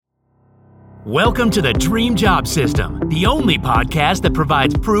Welcome to the Dream Job System, the only podcast that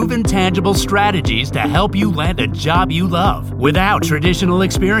provides proven, tangible strategies to help you land a job you love without traditional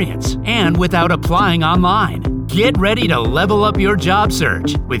experience and without applying online. Get ready to level up your job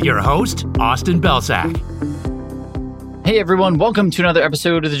search with your host, Austin Belsak. Hey everyone, welcome to another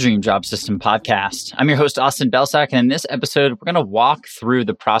episode of the Dream Job System podcast. I'm your host, Austin Belsak, and in this episode, we're going to walk through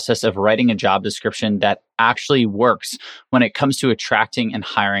the process of writing a job description that actually works when it comes to attracting and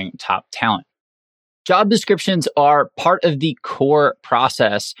hiring top talent. Job descriptions are part of the core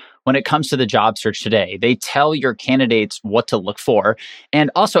process when it comes to the job search today. They tell your candidates what to look for. And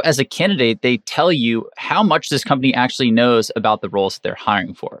also as a candidate, they tell you how much this company actually knows about the roles that they're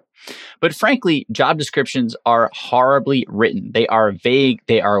hiring for. But frankly, job descriptions are horribly written. They are vague.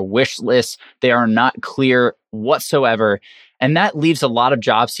 They are wish lists. They are not clear whatsoever. And that leaves a lot of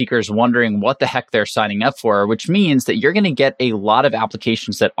job seekers wondering what the heck they're signing up for, which means that you're going to get a lot of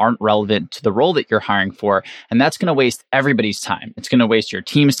applications that aren't relevant to the role that you're hiring for. And that's going to waste everybody's time. It's going to waste your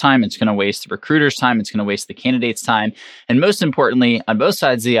team's time. It's going to waste the recruiter's time. It's going to waste the candidate's time. And most importantly, on both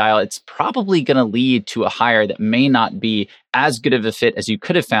sides of the aisle, it's probably going to lead to a hire that may not be as good of a fit as you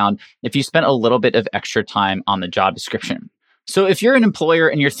could have found if you spent a little bit of extra time on the job description. So if you're an employer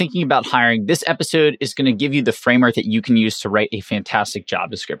and you're thinking about hiring, this episode is going to give you the framework that you can use to write a fantastic job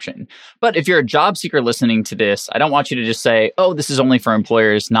description. But if you're a job seeker listening to this, I don't want you to just say, oh, this is only for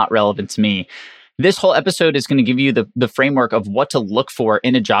employers, not relevant to me. This whole episode is going to give you the framework of what to look for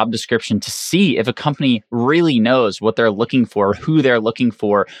in a job description to see if a company really knows what they're looking for, who they're looking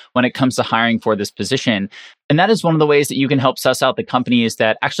for when it comes to hiring for this position. And that is one of the ways that you can help suss out the companies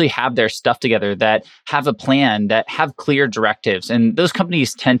that actually have their stuff together, that have a plan, that have clear directives. And those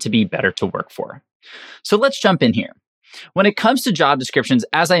companies tend to be better to work for. So let's jump in here. When it comes to job descriptions,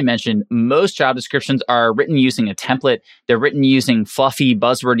 as I mentioned, most job descriptions are written using a template. They're written using fluffy,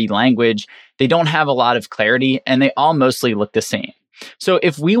 buzzwordy language. They don't have a lot of clarity, and they all mostly look the same. So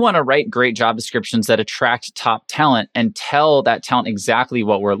if we want to write great job descriptions that attract top talent and tell that talent exactly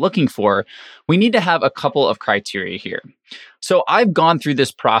what we're looking for, we need to have a couple of criteria here. So I've gone through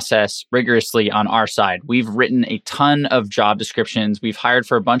this process rigorously on our side. We've written a ton of job descriptions. We've hired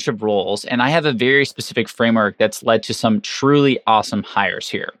for a bunch of roles, and I have a very specific framework that's led to some truly awesome hires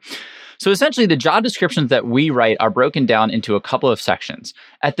here. So essentially, the job descriptions that we write are broken down into a couple of sections.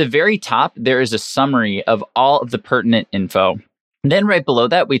 At the very top, there is a summary of all of the pertinent info. Then right below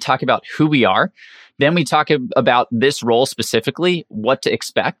that, we talk about who we are. Then we talk about this role specifically, what to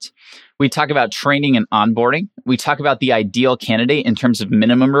expect. We talk about training and onboarding. We talk about the ideal candidate in terms of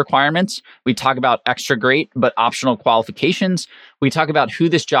minimum requirements. We talk about extra great but optional qualifications. We talk about who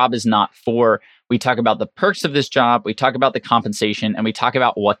this job is not for. We talk about the perks of this job. We talk about the compensation, and we talk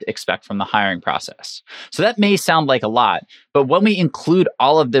about what to expect from the hiring process. So that may sound like a lot, but when we include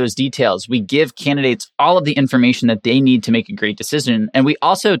all of those details, we give candidates all of the information that they need to make a great decision. And we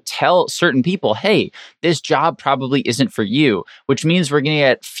also tell certain people, hey, this job probably isn't for you, which means we're going to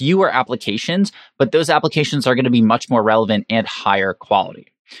get fewer applications, but those applications are going to be much more relevant and higher quality.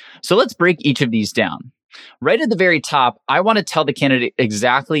 So let's break each of these down. Right at the very top, I want to tell the candidate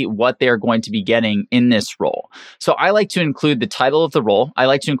exactly what they're going to be getting in this role. So I like to include the title of the role. I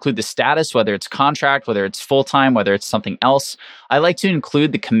like to include the status, whether it's contract, whether it's full-time, whether it's something else. I like to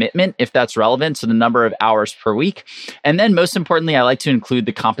include the commitment, if that's relevant, so the number of hours per week. And then most importantly, I like to include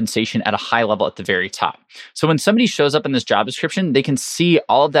the compensation at a high level at the very top. So when somebody shows up in this job description, they can see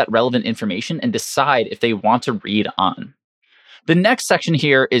all of that relevant information and decide if they want to read on. The next section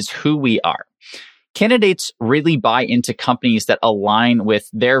here is who we are. Candidates really buy into companies that align with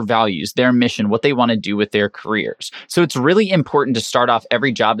their values, their mission, what they want to do with their careers. So it's really important to start off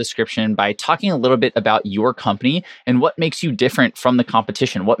every job description by talking a little bit about your company and what makes you different from the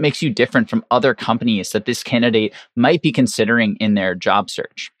competition, what makes you different from other companies that this candidate might be considering in their job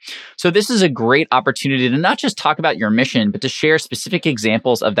search. So this is a great opportunity to not just talk about your mission, but to share specific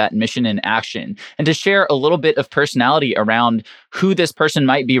examples of that mission in action and to share a little bit of personality around who this person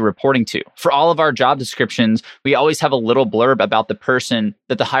might be reporting to. For all of our job descriptions, we always have a little blurb about the person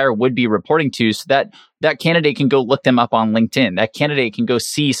that the hire would be reporting to so that that candidate can go look them up on LinkedIn. That candidate can go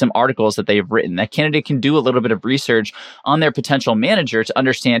see some articles that they've written. That candidate can do a little bit of research on their potential manager to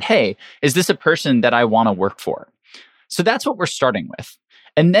understand, hey, is this a person that I want to work for? So that's what we're starting with.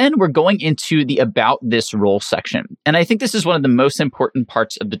 And then we're going into the about this role section. And I think this is one of the most important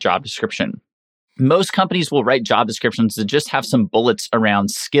parts of the job description. Most companies will write job descriptions that just have some bullets around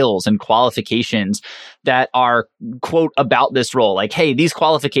skills and qualifications that are, quote, about this role. Like, hey, these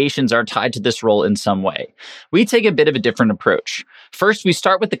qualifications are tied to this role in some way. We take a bit of a different approach. First, we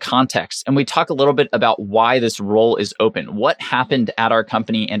start with the context and we talk a little bit about why this role is open. What happened at our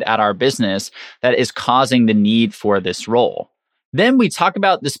company and at our business that is causing the need for this role? Then we talk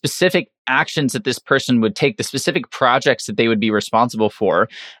about the specific actions that this person would take, the specific projects that they would be responsible for.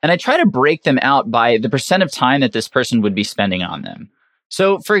 And I try to break them out by the percent of time that this person would be spending on them.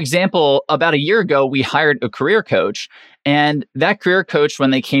 So, for example, about a year ago, we hired a career coach, and that career coach,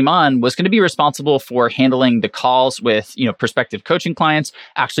 when they came on, was going to be responsible for handling the calls with, prospective coaching clients,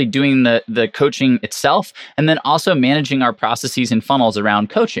 actually doing the coaching itself, and then also managing our processes and funnels around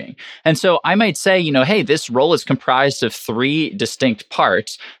coaching. And so I might say, hey, this role is comprised of 3 distinct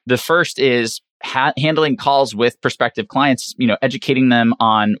parts. The first is handling calls with prospective clients, educating them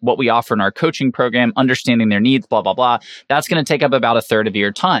on what we offer in our coaching program, understanding their needs, blah, blah, blah. That's going to take up about a third of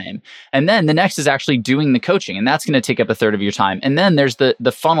your time. And then the next is actually doing the coaching, and that's going to take up a third of your time. And then there's the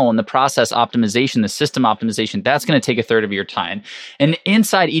funnel and the process optimization, the system optimization. That's going to take a third of your time. And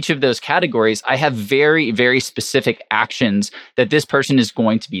inside each of those categories, I have very, very specific actions that this person is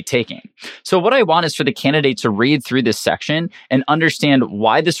going to be taking. So what I want is for the candidate to read through this section and understand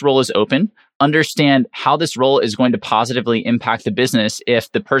why this role is open, understand how this role is going to positively impact the business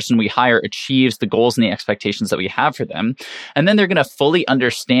if the person we hire achieves the goals and the expectations that we have for them. And then they're going to fully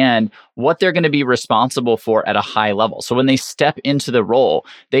understand what they're going to be responsible for at a high level. So when they step into the role,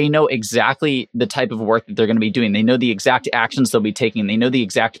 they know exactly the type of work that they're going to be doing. They know the exact actions they'll be taking. They know the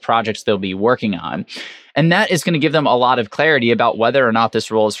exact projects they'll be working on. And that is going to give them a lot of clarity about whether or not this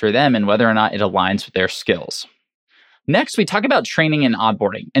role is for them and whether or not it aligns with their skills. Next, we talk about training and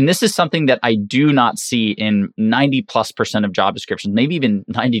onboarding. And this is something that I do not see in 90+% of job descriptions, maybe even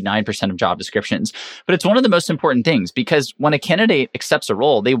 99% of job descriptions. But it's one of the most important things because when a candidate accepts a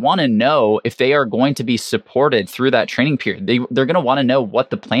role, they want to know if they are going to be supported through that training period. They're going to want to know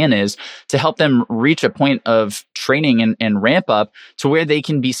what the plan is to help them reach a point of training and ramp up to where they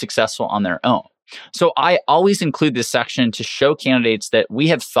can be successful on their own. So I always include this section to show candidates that we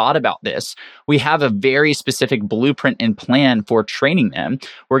have thought about this. We have a very specific blueprint and plan for training them.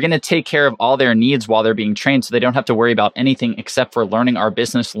 We're going to take care of all their needs while they're being trained so they don't have to worry about anything except for learning our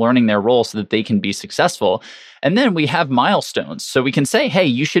business, learning their role so that they can be successful. And then we have milestones. So we can say, hey,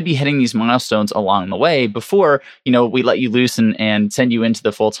 you should be hitting these milestones along the way before, we let you loose and send you into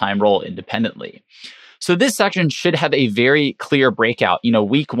the full-time role independently. So this section should have a very clear breakout.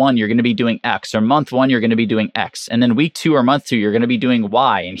 Week 1, you're going to be doing X, or month 1, you're going to be doing X. And then week 2 or month 2, you're going to be doing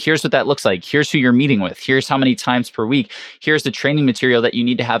Y. And here's what that looks like. Here's who you're meeting with. Here's how many times per week. Here's the training material that you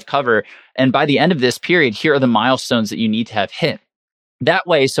need to have cover. And by the end of this period, here are the milestones that you need to have hit. That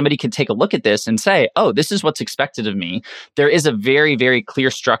way, somebody can take a look at this and say, oh, this is what's expected of me. There is a very, very clear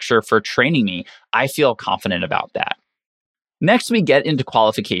structure for training me. I feel confident about that. Next, we get into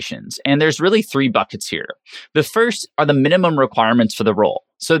qualifications, and there's really 3 buckets here. The first are the minimum requirements for the role.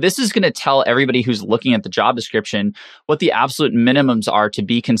 So this is going to tell everybody who's looking at the job description what the absolute minimums are to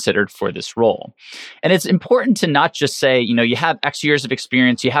be considered for this role. And it's important to not just say, you have X years of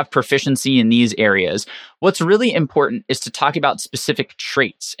experience, you have proficiency in these areas. What's really important is to talk about specific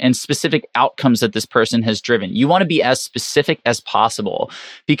traits and specific outcomes that this person has driven. You want to be as specific as possible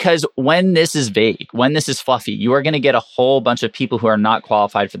because when this is vague, when this is fluffy, you are going to get a whole bunch of people who are not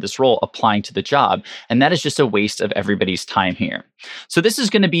qualified for this role applying to the job. And that is just a waste of everybody's time here. So this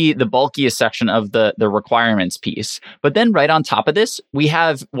is going to be the bulkiest section of the requirements piece. But then right on top of this, we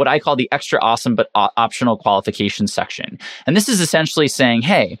have what I call the extra awesome but optional qualifications section. And this is essentially saying,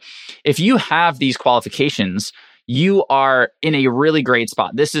 hey, if you have these qualifications, you are in a really great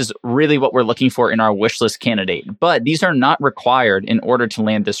spot. This is really what we're looking for in our wish list candidate. But these are not required in order to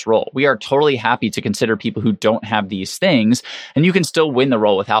land this role. We are totally happy to consider people who don't have these things, and you can still win the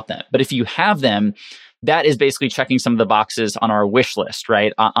role without them. But if you have them, that is basically checking some of the boxes on our wish list,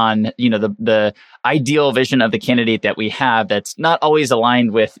 right? On the ideal vision of the candidate that we have that's not always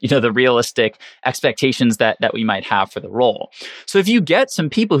aligned with the realistic expectations that we might have for the role. So if you get some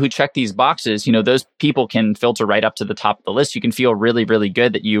people who check these boxes, those people can filter right up to the top of the list. You can feel really, really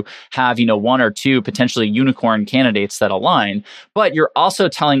good that you have 1 or 2 potentially unicorn candidates that align, but you're also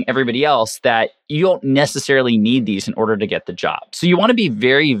telling everybody else that you don't necessarily need these in order to get the job. So you want to be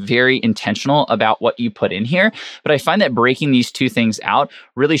very, very intentional about what you put in here. But I find that breaking these 2 things out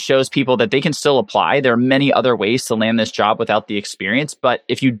really shows people that they can still apply. There are many other ways to land this job without the experience. But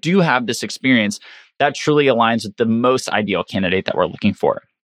if you do have this experience, that truly aligns with the most ideal candidate that we're looking for.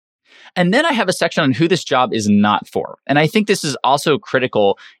 And then I have a section on who this job is not for. And I think this is also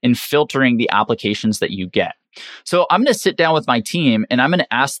critical in filtering the applications that you get. So I'm going to sit down with my team and I'm going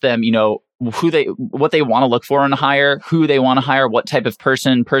to ask them, what they want to look for in a hire, who they want to hire, what type of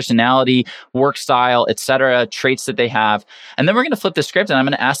person, personality, work style, etc., traits that they have. And then we're going to flip the script and I'm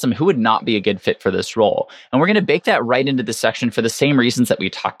going to ask them who would not be a good fit for this role. And we're going to bake that right into the section for the same reasons that we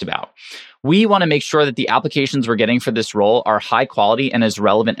talked about. We want to make sure that the applications we're getting for this role are high quality and as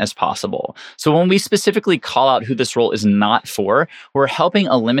relevant as possible. So when we specifically call out who this role is not for, we're helping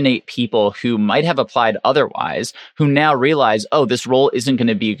eliminate people who might have applied otherwise, who now realize, oh, this role isn't going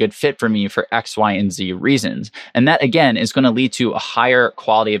to be a good fit for me for X, Y, and Z reasons. And that, again, is going to lead to a higher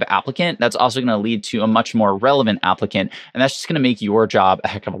quality of applicant. That's also going to lead to a much more relevant applicant. And that's just going to make your job a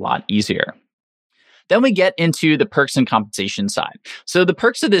heck of a lot easier. Then we get into the perks and compensation side. So the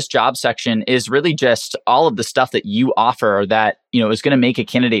perks of this job section is really just all of the stuff that you offer that, is going to make a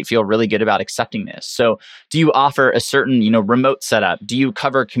candidate feel really good about accepting this. So do you offer a certain, remote setup? Do you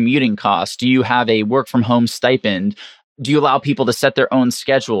cover commuting costs? Do you have a work from home stipend? Do you allow people to set their own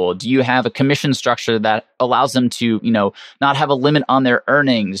schedule? Do you have a commission structure that allows them to, not have a limit on their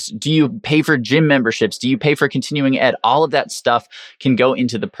earnings? Do you pay for gym memberships? Do you pay for continuing ed? All of that stuff can go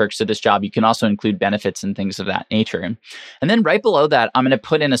into the perks of this job. You can also include benefits and things of that nature. And then right below that, I'm going to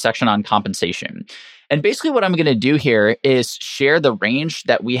put in a section on compensation. And basically what I'm going to do here is share the range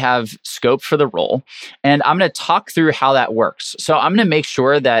that we have scoped for the role. And I'm going to talk through how that works. So I'm going to make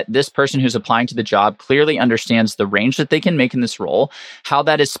sure that this person who's applying to the job clearly understands the range that they can make in this role, how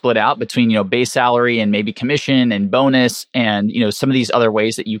that is split out between, base salary and maybe commission and bonus and, some of these other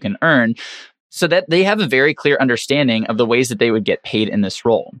ways that you can earn so that they have a very clear understanding of the ways that they would get paid in this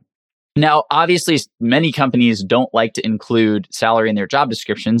role. Now, obviously, many companies don't like to include salary in their job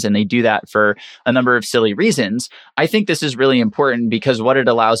descriptions, and they do that for a number of silly reasons. I think this is really important because what it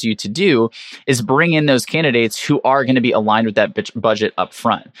allows you to do is bring in those candidates who are going to be aligned with that budget up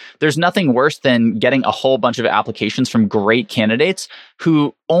front. There's nothing worse than getting a whole bunch of applications from great candidates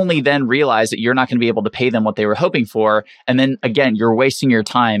who only then realize that you're not going to be able to pay them what they were hoping for. And then again, you're wasting your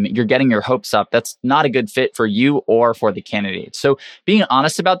time. You're getting your hopes up. That's not a good fit for you or for the candidate. So being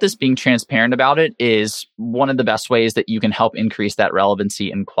honest about this, being transparent about it is one of the best ways that you can help increase that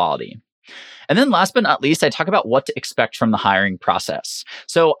relevancy and quality. And then last but not least, I talk about what to expect from the hiring process.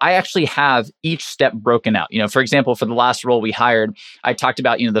 So I actually have each step broken out. For example, for the last role we hired, I talked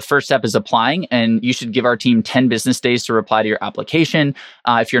about, the first step is applying, and you should give our team 10 business days to reply to your application.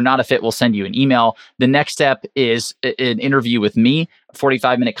 If you're not a fit, we'll send you an email. The next step is an interview with me.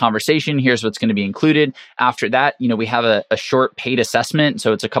 45-minute conversation. Here's what's going to be included. After that, we have a short paid assessment.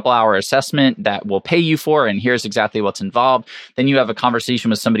 So it's a couple-hour assessment that we'll pay you for, and here's exactly what's involved. Then you have a conversation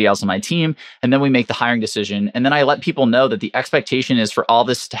with somebody else on my team, and then we make the hiring decision. And then I let people know that the expectation is for all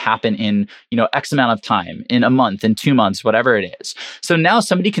this to happen in, X amount of time, in a month, in 2 months, whatever it is. So now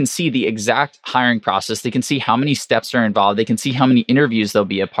somebody can see the exact hiring process. They can see how many steps are involved. They can see how many interviews they'll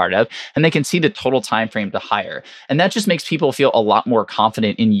be a part of, and they can see the total time frame to hire. And that just makes people feel a lot more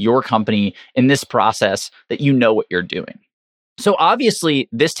confident in your company in this process that you know what you're doing. So obviously,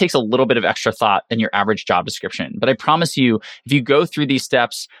 this takes a little bit of extra thought than your average job description. But I promise you, if you go through these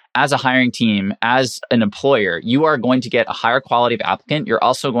steps as a hiring team, as an employer, you are going to get a higher quality of applicant. You're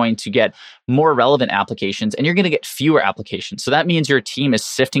also going to get more relevant applications, and you're going to get fewer applications. So that means your team is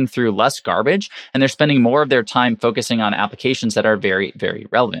sifting through less garbage, and they're spending more of their time focusing on applications that are very, very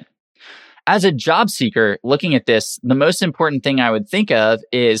relevant. As a job seeker looking at this, the most important thing I would think of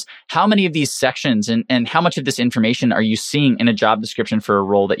is how many of these sections and how much of this information are you seeing in a job description for a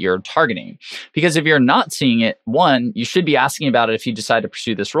role that you're targeting? Because if you're not seeing it, one, you should be asking about it if you decide to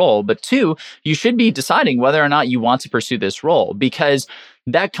pursue this role. But two, you should be deciding whether or not you want to pursue this role, because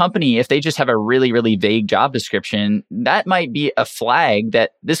that company, if they just have a really, really vague job description, that might be a flag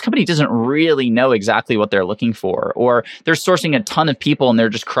that this company doesn't really know exactly what they're looking for, or they're sourcing a ton of people and they're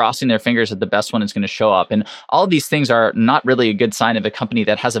just crossing their fingers that the best one is going to show up. And all of these things are not really a good sign of a company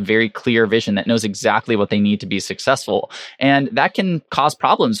that has a very clear vision, that knows exactly what they need to be successful. And that can cause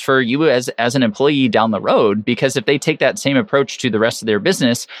problems for you as an employee down the road, because if they take that same approach to the rest of their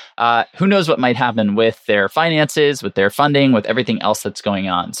business, who knows what might happen with their finances, with their funding, with everything else that's going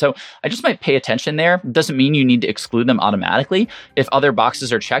on. So I just might pay attention there. It doesn't mean you need to exclude them automatically. If other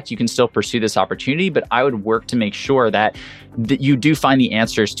boxes are checked, you can still pursue this opportunity, but I would work to make sure that you do find the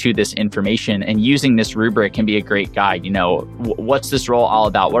answers to this information, and using this rubric can be a great guide. What's this role all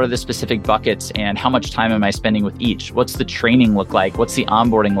about? What are the specific buckets, and how much time am I spending with each? What's the training look like? What's the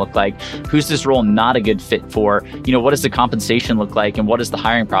onboarding look like? Who's this role not a good fit for? What does the compensation look like? And what does the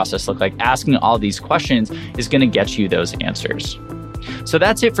hiring process look like? Asking all these questions is going to get you those answers. So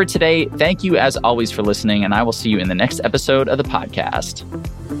that's it for today. Thank you as always for listening, and I will see you in the next episode of the podcast.